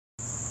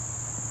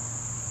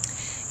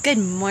Good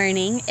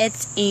morning,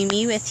 it's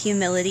Amy with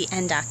Humility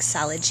and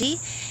Doxology,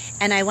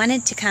 and I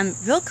wanted to come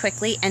real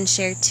quickly and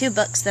share two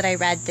books that I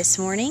read this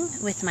morning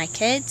with my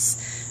kids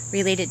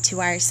related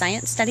to our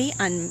science study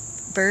on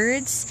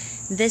birds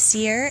this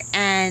year,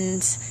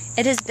 and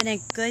it has been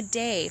a good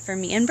day for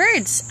me and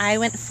birds. I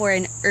went for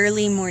an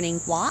early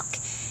morning walk,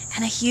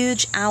 and a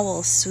huge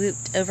owl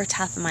swooped over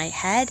top of my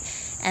head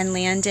and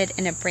landed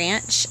in a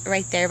branch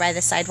right there by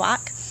the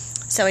sidewalk.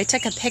 So I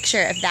took a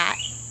picture of that.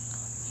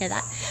 Hear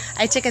that?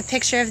 I took a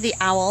picture of the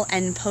owl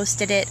and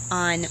posted it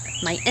on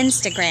my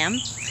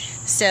Instagram,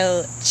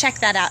 so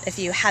check that out if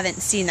you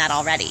haven't seen that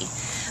already.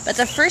 But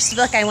the first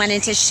book I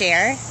wanted to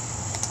share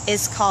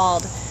is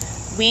called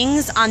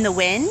Wings on the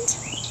Wind.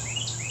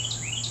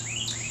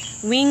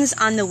 Wings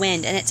on the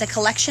Wind, and it's a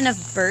collection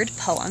of bird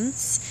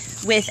poems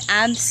with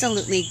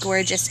absolutely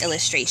gorgeous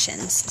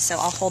illustrations. So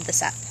I'll hold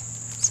this up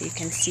so you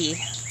can see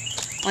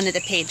one of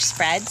the page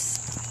spreads.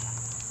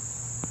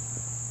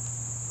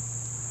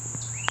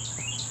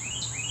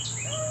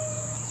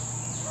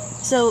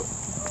 So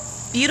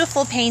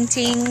beautiful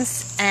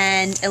paintings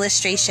and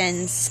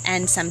illustrations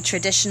and some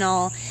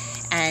traditional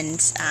and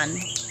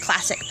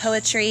classic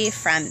poetry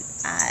from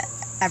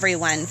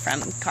everyone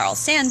from Carl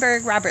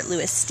Sandburg, Robert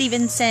Louis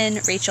Stevenson,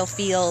 Rachel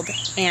Field,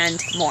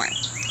 and more.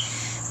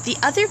 The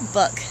other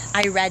book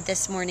I read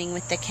this morning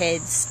with the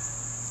kids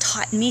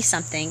taught me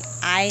something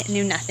I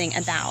knew nothing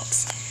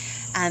about.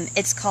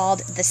 It's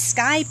called The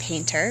Sky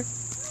Painter,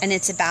 and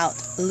it's about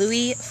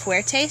Louis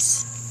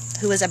Fuertes,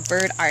 who was a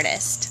bird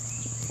artist.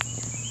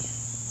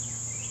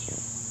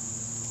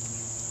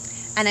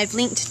 And I've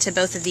linked to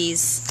both of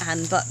these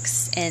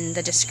books in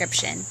the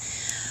description.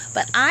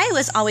 But I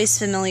was always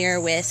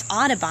familiar with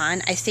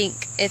Audubon. I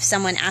think if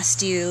someone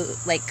asked you,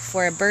 like,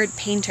 for a bird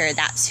painter,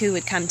 that's who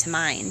would come to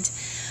mind.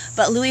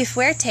 But Louis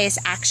Fuertes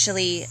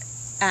actually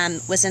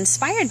was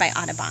inspired by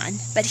Audubon,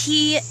 but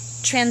he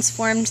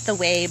transformed the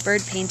way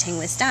bird painting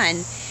was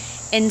done.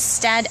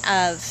 Instead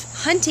of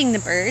hunting the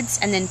birds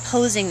and then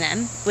posing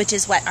them, which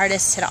is what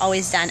artists had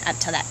always done up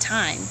till that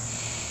time,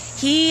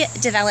 he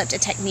developed a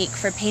technique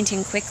for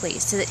painting quickly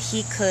so that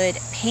he could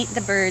paint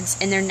the birds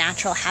in their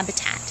natural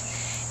habitat,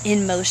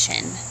 in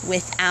motion,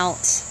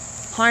 without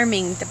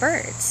harming the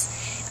birds.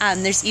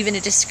 There's even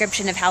a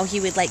description of how he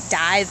would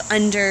dive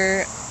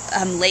under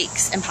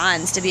lakes and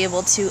ponds to be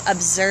able to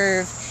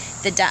observe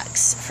the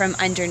ducks from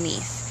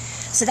underneath.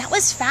 So that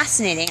was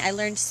fascinating. I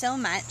learned so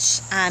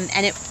much, and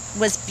it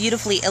was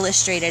beautifully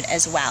illustrated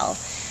as well.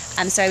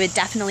 So I would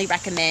definitely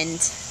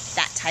recommend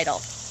that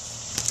title.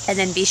 And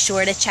then be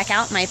sure to check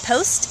out my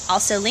post,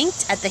 also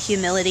linked at the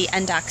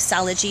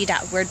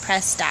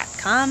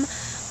humilityanddoxology.wordpress.com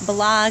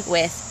blog,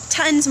 with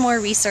tons more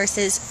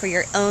resources for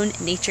your own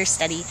nature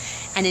study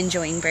and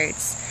enjoying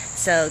birds.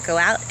 So go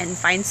out and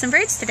find some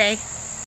birds today.